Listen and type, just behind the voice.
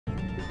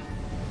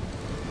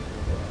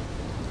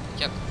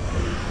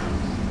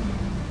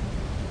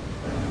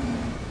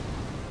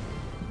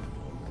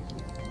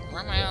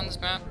Where am I on this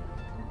map?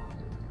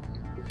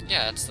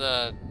 Yeah, it's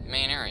the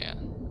main area.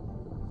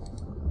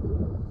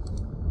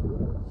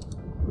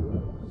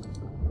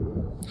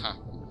 Huh.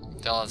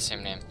 They all have the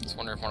same name. I just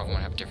wonder if one of them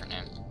would have a different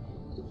name.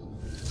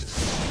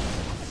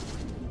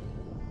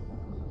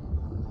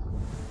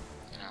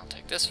 And I'll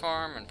take this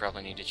farm and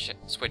probably need to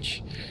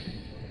switch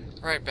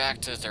right back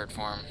to the third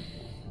farm.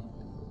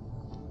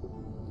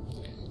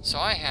 So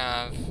I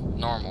have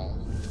normal,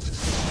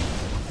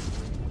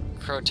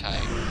 crow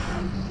type,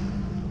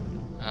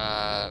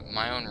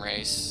 my own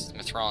race,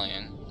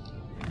 Mithralian,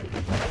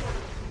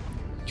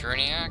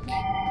 Journeyak,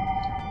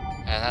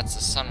 and that's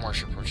the Sun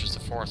Worship, which is the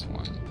fourth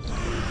one.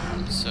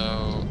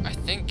 So I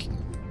think,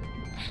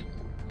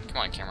 come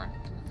on camera,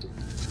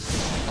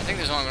 I think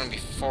there's only going to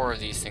be 4 of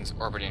these things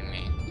orbiting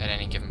me at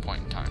any given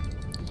point in time.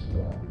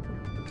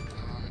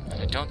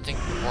 And I don't think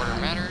order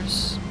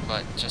matters,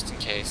 but just in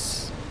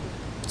case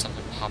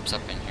something pops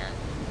up in here.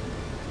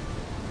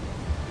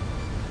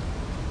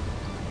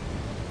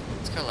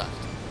 Let's go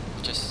left.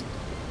 Just,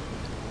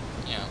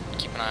 you know,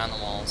 keep an eye on the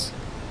walls.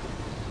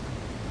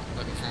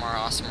 Looking for more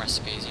awesome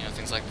recipes, you know,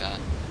 things like that.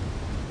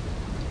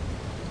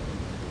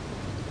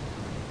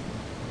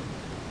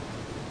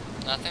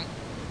 Nothing?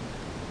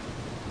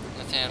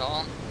 Nothing at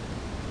all?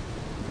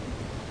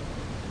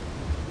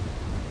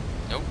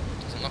 Nope,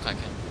 doesn't look like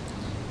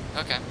it.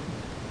 Okay.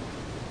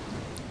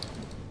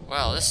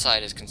 Well, this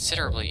side is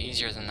considerably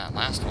easier than that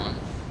last one.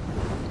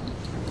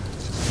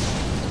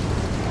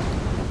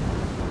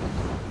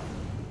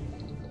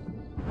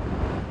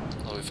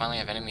 Well, we finally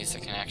have enemies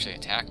that can actually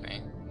attack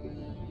me.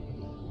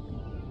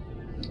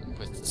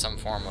 With some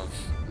form of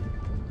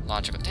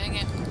logical... Dang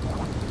it!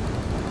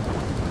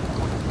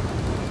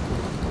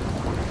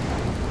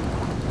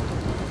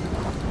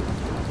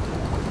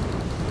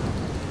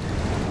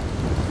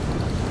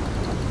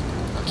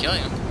 I'll kill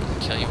you. I'll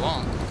kill you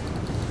all.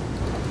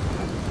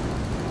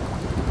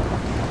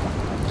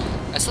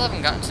 I still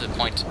haven't gotten to the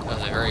point of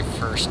the very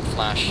first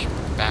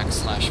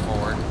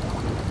 /forward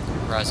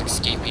where I was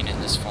escaping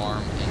in this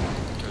form and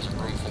there was a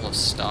room full of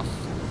stuff.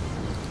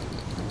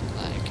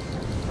 Like,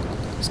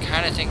 I was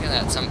kind of thinking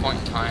that at some point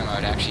in time I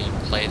would actually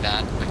play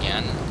that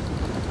again.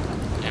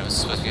 And it was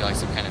supposed to be like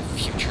some kind of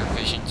future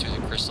vision through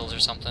the crystals or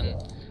something.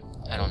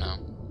 I don't know.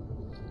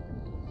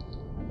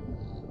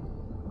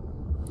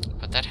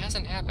 But that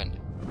hasn't happened.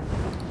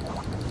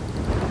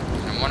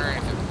 And I'm wondering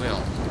if it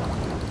will.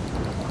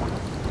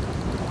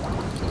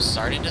 I'm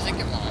starting to think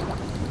it won't.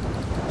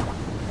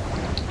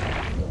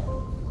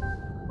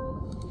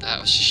 That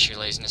was just sheer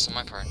laziness on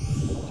my part.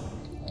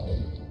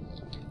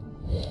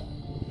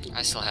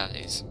 I still have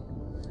these.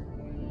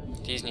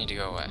 These need to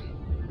go away.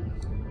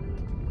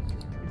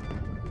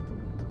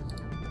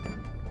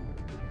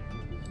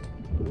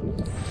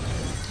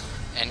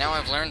 And now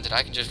I've learned that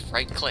I can just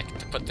right-click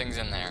to put things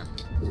in there.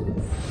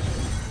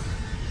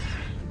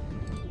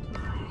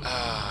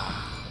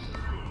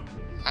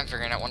 I'm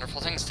figuring out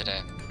wonderful things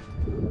today.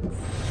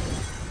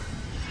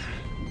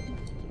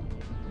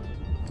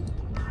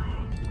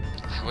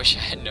 I wish I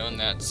had known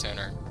that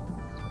sooner.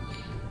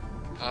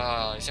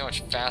 Oh, you see how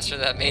much faster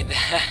that made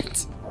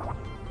that?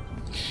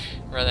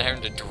 Rather than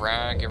having to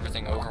drag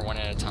everything over one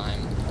at a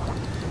time.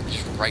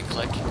 Just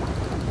right-click.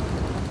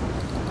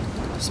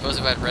 I suppose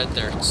if I'd read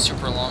their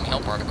super long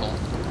help article,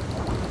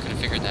 I could have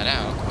figured that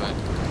out, but...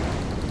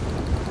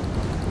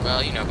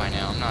 Well, you know by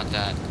now, I'm not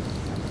that...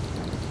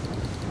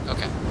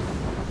 Okay.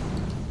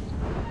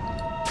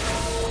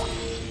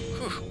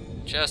 Whew,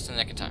 just in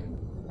the nick of time.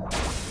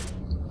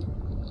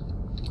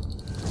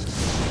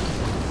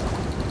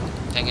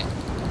 Dang it.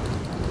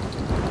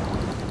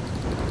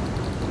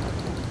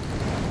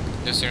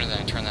 No sooner than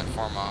I turn that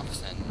form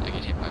off than I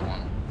get hit by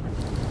one.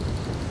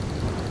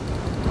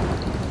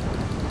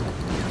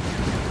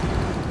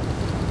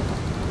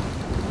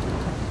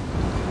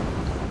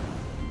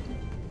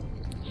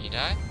 He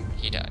died?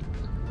 He died.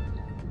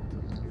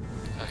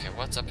 Okay,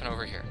 what's up and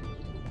over here?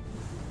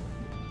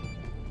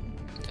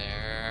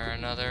 There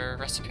another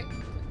recipe?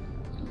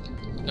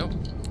 Nope,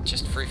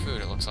 just free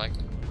food it looks like.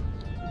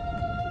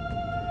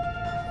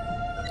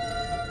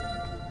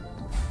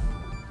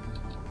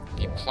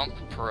 The plump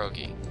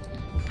pierogi.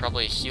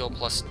 Probably heal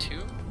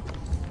 +2.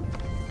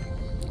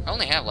 I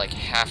only have like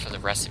half of the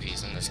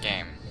recipes in this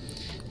game,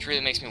 which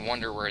really makes me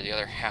wonder where the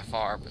other half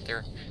are, but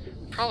they're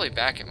probably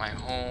back at my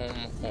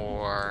home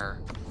or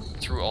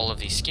through all of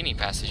these skinny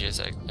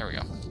passages. There we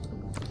go.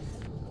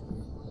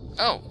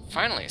 Oh,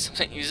 finally,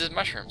 something that uses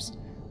mushrooms.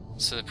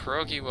 So the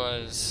pierogi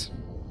was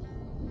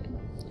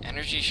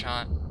energy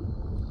shot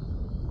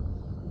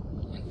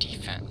and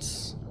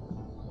defense.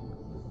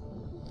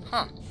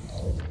 Huh.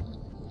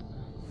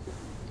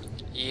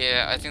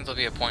 Yeah, I think there'll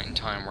be a point in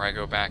time where I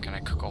go back and I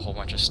cook a whole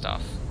bunch of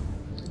stuff.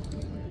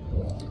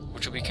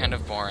 Which will be kind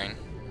of boring.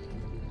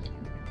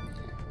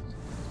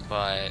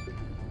 But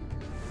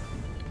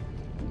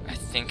I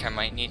think I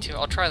might need to.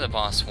 I'll try the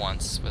boss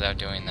once without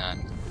doing that.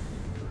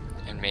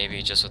 And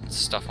maybe just with the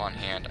stuff on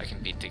hand I can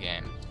beat the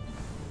game.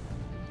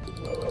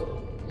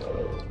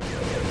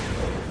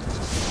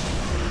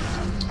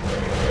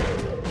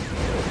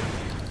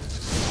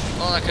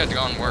 Well, that could have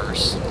gone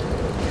worse.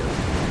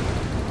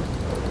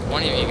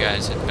 One of you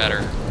guys had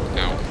better...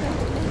 No.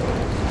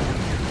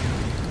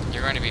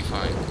 You're going to be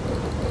fine.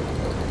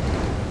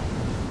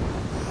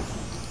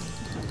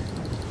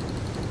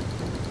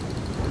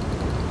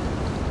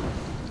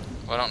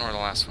 Well, I don't know where the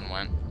last one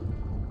went.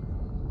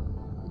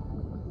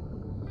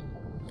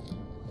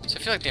 So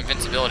I feel like the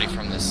invincibility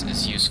from this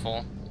is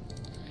useful,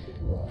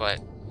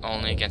 but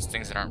only against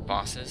things that aren't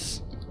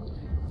bosses.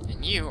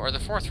 And you are the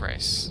fourth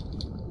race.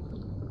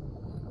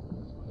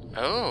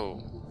 Oh.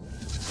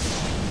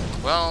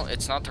 Well,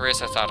 it's not the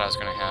race I thought I was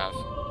going to have.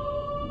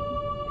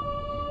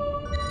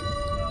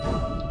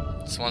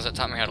 It's the ones that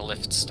taught me how to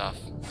lift stuff.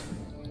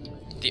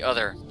 The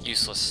other,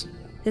 useless.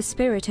 The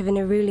spirit of an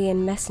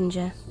reUnion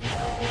messenger.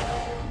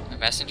 A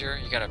messenger?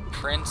 You got a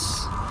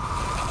prince,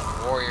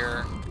 a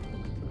warrior,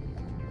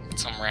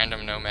 some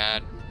random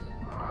nomad.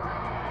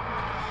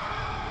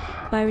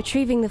 By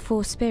retrieving the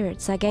four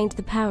spirits, I gained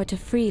the power to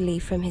free Lee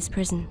from his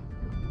prison.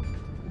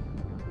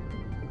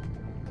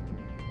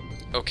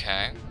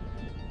 Okay.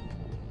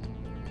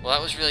 Well,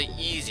 that was really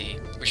easy,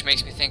 which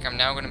makes me think I'm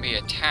now going to be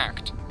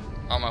attacked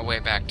on my way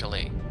back to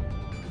Lee.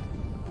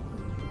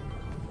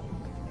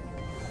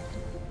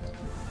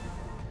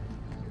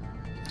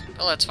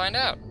 But let's find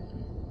out.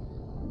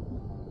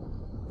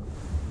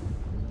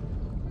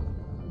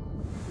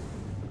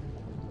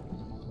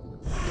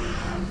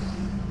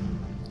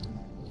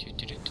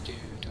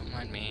 Don't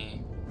mind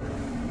me.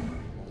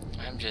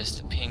 I'm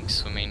just a pink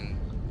swimming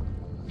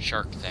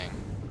shark thing.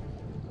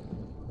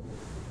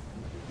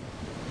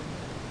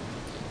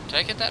 Did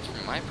I get that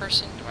from my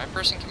person? Did my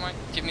person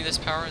give me this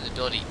power, the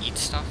ability to eat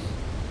stuff?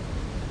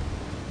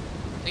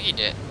 I think he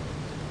did.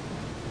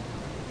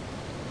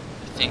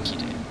 I think he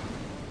did.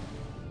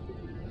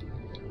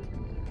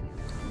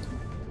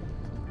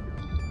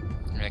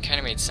 I mean, it kind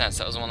of made sense.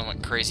 That was the one that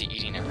went crazy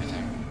eating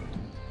everything.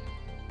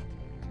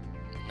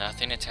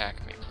 Nothing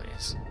attack me,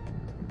 please.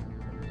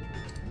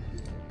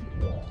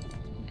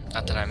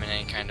 Not that I'm in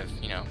any kind of,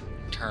 you know,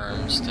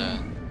 terms to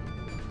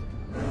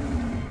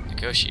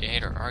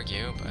negotiate or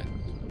argue, but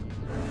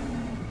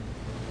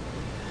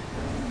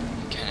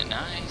kinda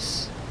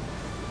nice.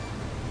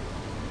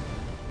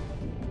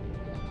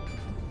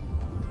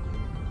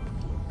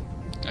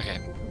 Okay,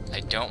 I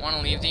don't want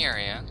to leave the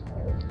area.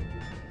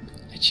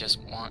 I just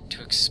want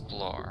to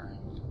explore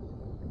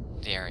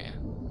the area.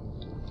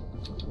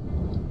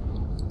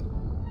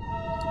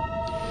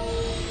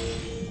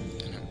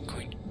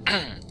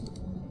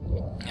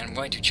 And I'm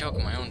going to choke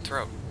on my own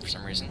throat for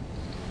some reason.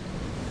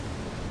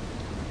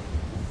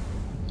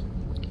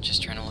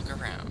 Just trying to look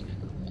around.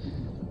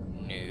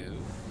 No,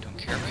 don't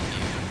care about you.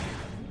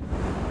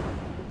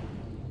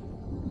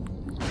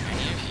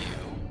 Any of you.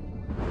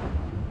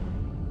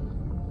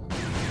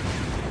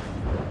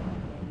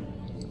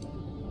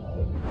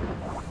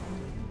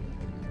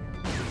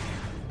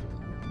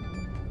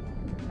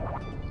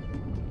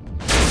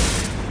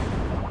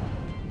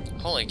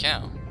 Holy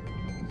cow.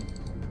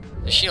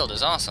 The shield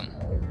is awesome.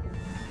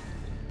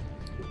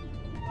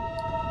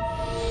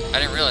 I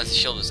didn't realize the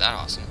shield was that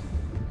awesome.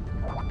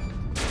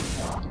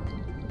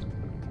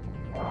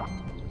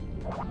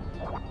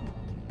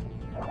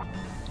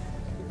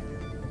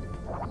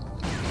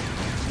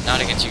 Not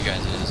against you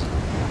guys, it is.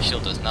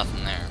 Shield does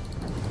nothing there.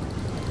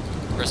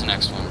 Where's the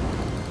next one?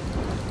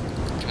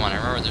 Come on, I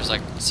remember there's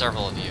like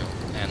several of you,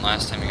 and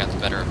last time you got the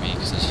better of me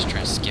because I was just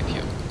trying to skip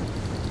you.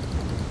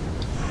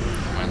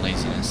 My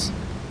laziness.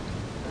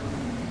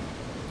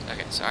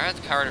 Okay, so I have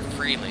the power to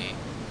freely,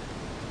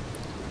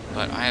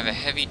 but I have a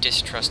heavy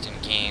distrust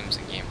in games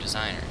and game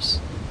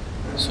designers.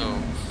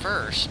 So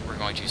first, we're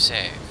going to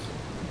save,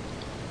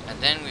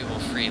 and then we will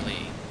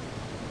freely.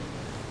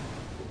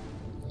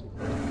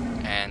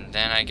 And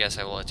then I guess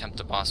I will attempt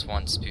the boss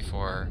once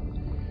before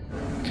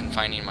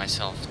confining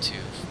myself to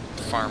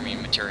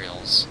farming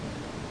materials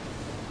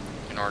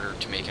in order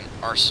to make an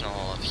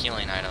arsenal of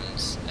healing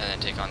items and then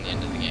take on the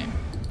end of the game.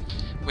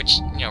 Which,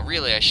 you know,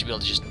 really I should be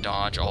able to just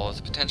dodge all of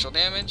the potential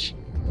damage.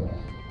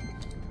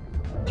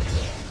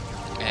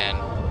 And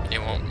it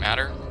won't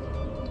matter.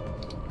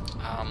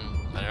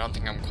 But I don't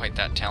think I'm quite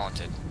that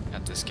talented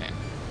at this game,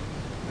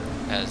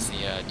 as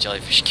the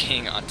Jellyfish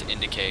King ought to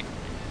indicate.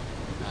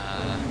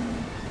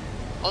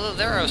 Although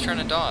there I was trying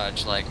to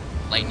dodge, like,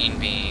 lightning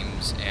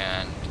beams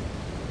and,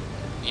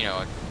 you know,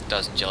 a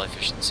dozen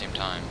jellyfish at the same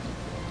time.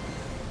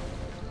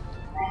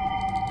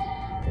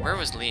 Where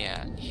was Lee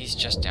at? He's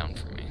just down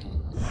from me.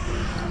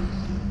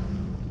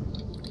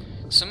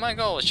 So my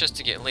goal is just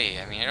to get Lee.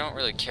 I mean, I don't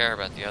really care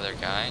about the other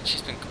guy.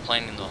 She's been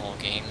complaining the whole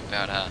game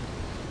about,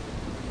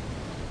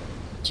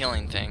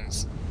 killing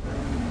things.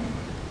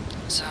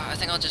 So I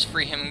think I'll just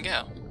free him and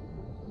go.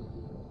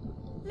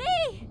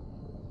 Lee!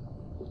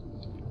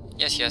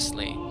 Yes, yes,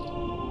 Lee.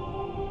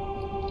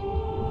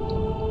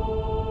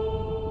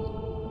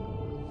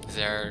 Is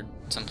there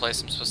some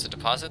place I'm supposed to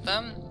deposit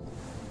them?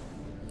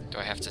 Do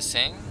I have to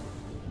sing?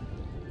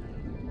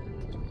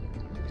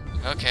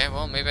 Okay,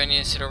 well, maybe I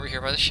need to sit over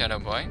here by the Shadow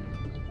Boy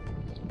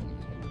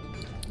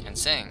and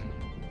sing.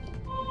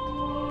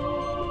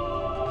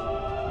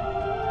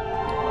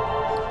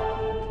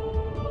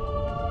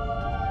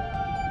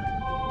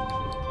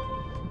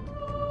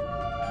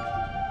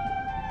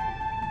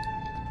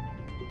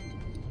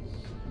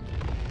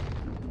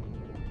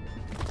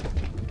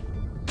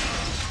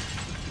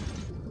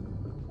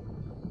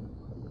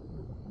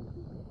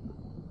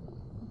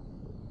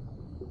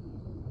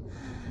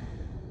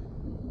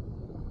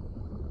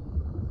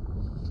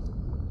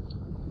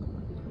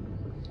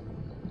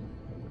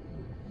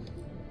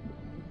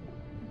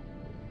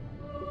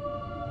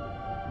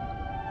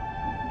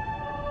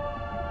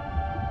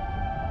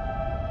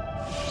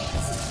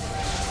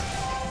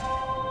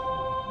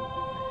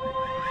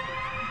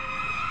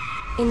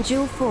 In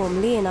dual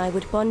form, Lee and I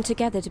would bond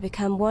together to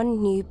become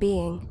one new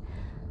being.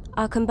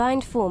 Our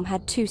combined form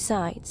had two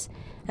sides,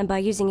 and by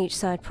using each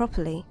side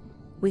properly,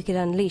 we could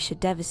unleash a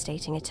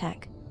devastating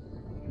attack.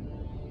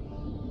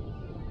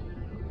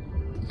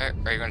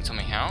 Are you going to tell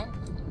me how?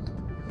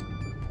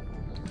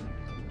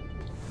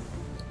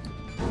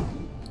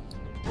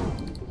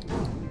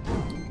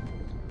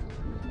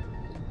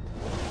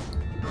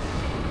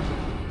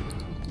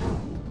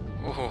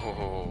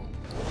 Ooh.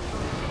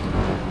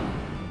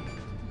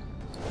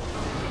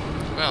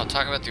 Well,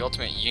 talk about the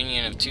ultimate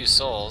union of two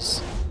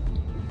souls.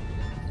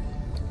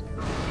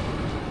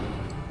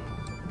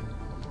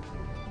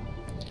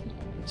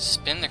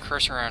 Spin the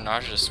cursor around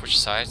Nausea to switch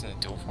sides in the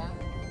dual form?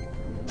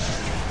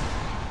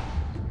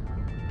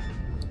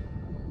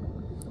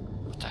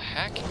 What the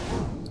heck?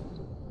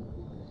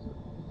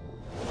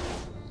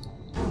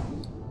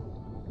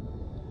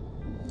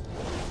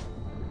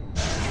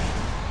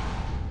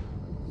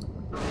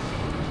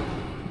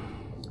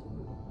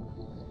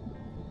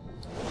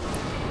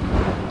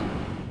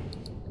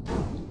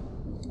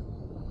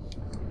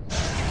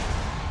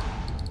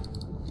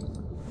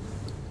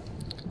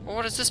 Well,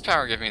 what does this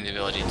power give me the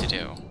ability to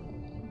do?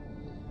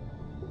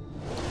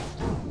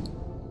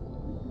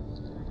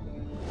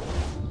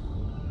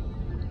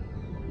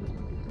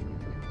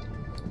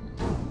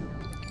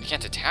 I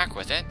can't attack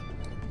with it.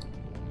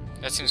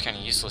 That seems kind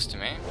of useless to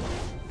me.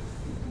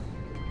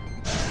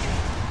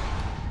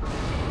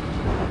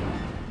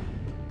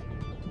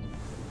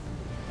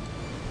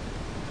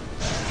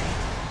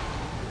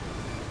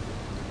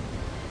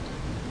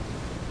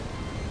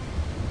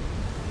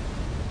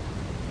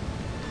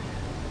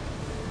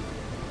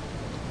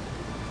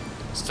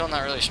 Still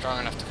not really strong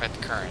enough to fight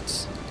the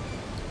currents.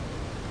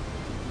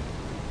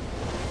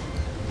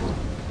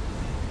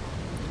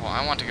 Well,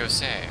 I want to go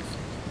save.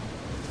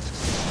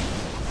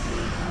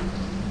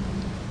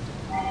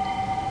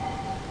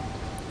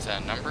 Is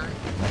that a number?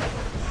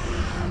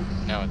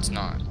 No, it's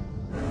not.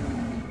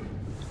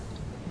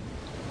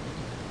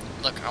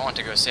 Look, I want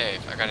to go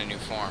save. I got a new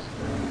form.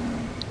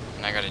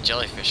 And I got a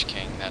jellyfish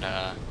king that,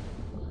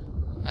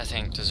 I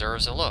think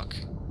deserves a look.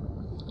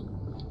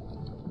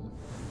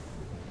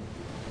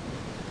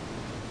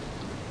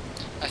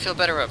 I feel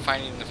better about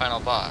finding the final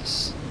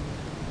boss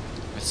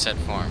with said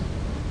form.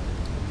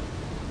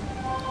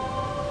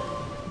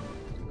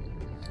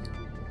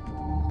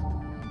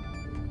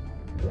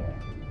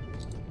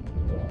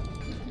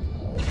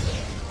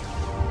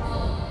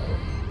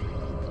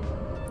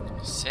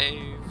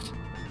 Saved.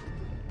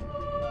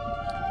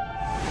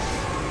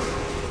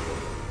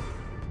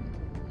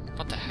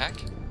 What the heck?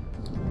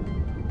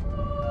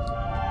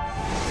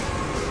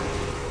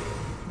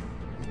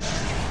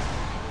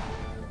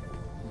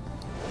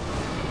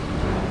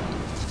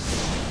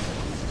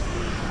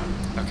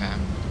 Okay.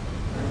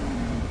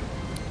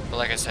 But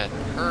like I said,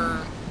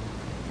 her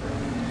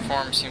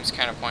form seems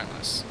kind of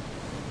pointless.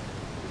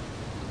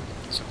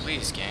 So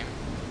please, game,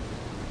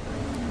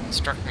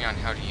 instruct me on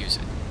how to use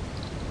it.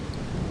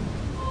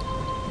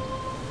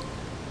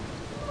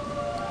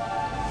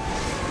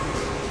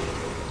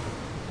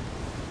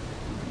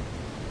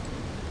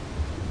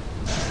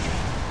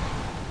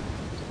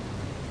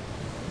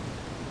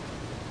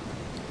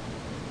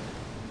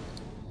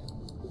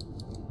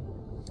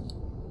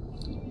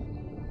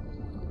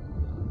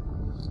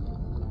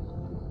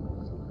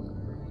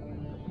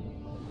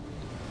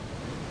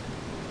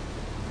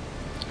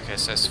 Okay,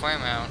 so I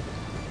swam out.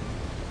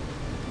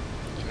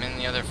 I'm in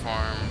the other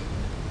form.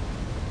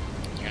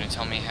 You're gonna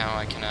tell me how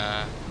I can,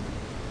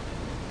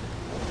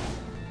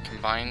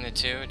 combine the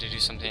two to do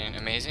something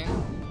amazing?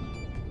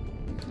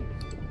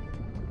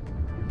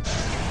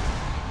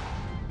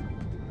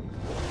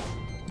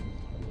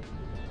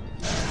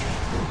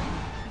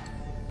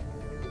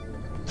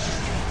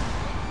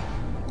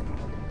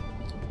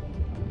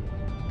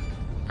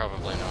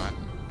 Probably not.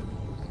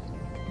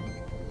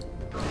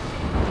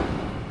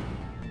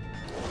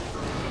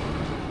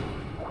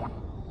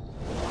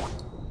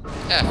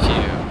 F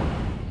you.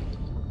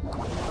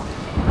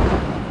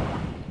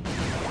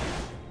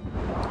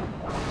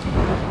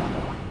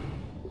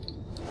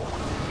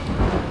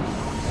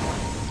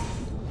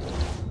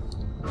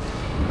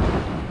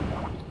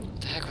 What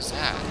the heck was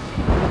that?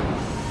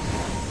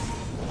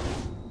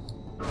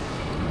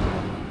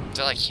 Is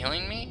that like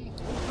healing me?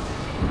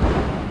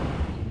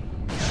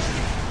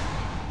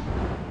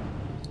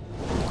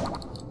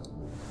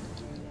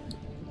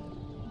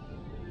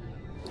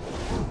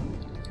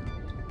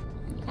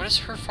 What is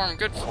her form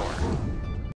good for?